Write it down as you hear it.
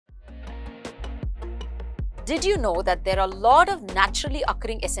Did you know that there are a lot of naturally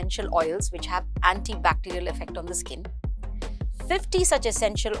occurring essential oils which have antibacterial effect on the skin? 50 such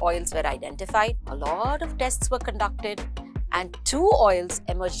essential oils were identified, a lot of tests were conducted, and 2 oils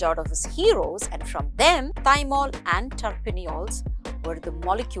emerged out of as heroes, and from them, thymol and terpineols were the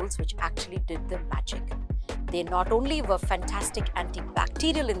molecules which actually did the magic. They not only were fantastic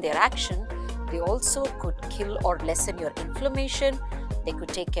antibacterial in their action, they also could kill or lessen your inflammation, they could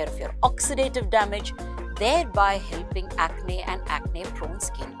take care of your oxidative damage, thereby helping acne and acne-prone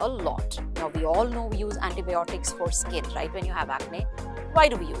skin a lot. Now, we all know we use antibiotics for skin, right? When you have acne, why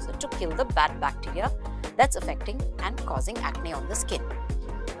do we use it? To kill the bad bacteria that's affecting and causing acne on the skin.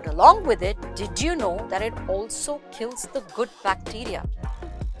 But along with it, did you know that it also kills the good bacteria?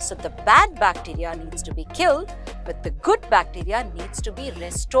 So the bad bacteria needs to be killed, but the good bacteria needs to be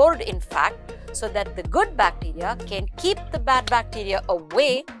restored, in fact, so that the good bacteria can keep the bad bacteria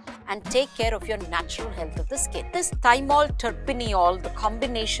away and take care of your natural health of the skin. This Thymol Terpineol, the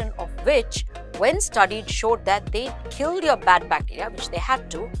combination of which, when studied, showed that they killed your bad bacteria, which they had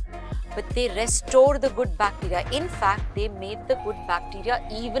to, but they restore the good bacteria. In fact, they made the good bacteria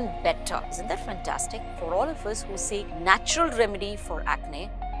even better. Isn't that fantastic? For all of us who seek natural remedy for acne,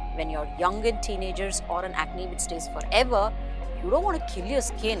 when you're young and teenagers or an acne which stays forever, you don't want to kill your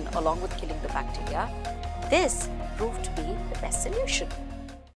skin along with killing the bacteria. This proved to be the best solution.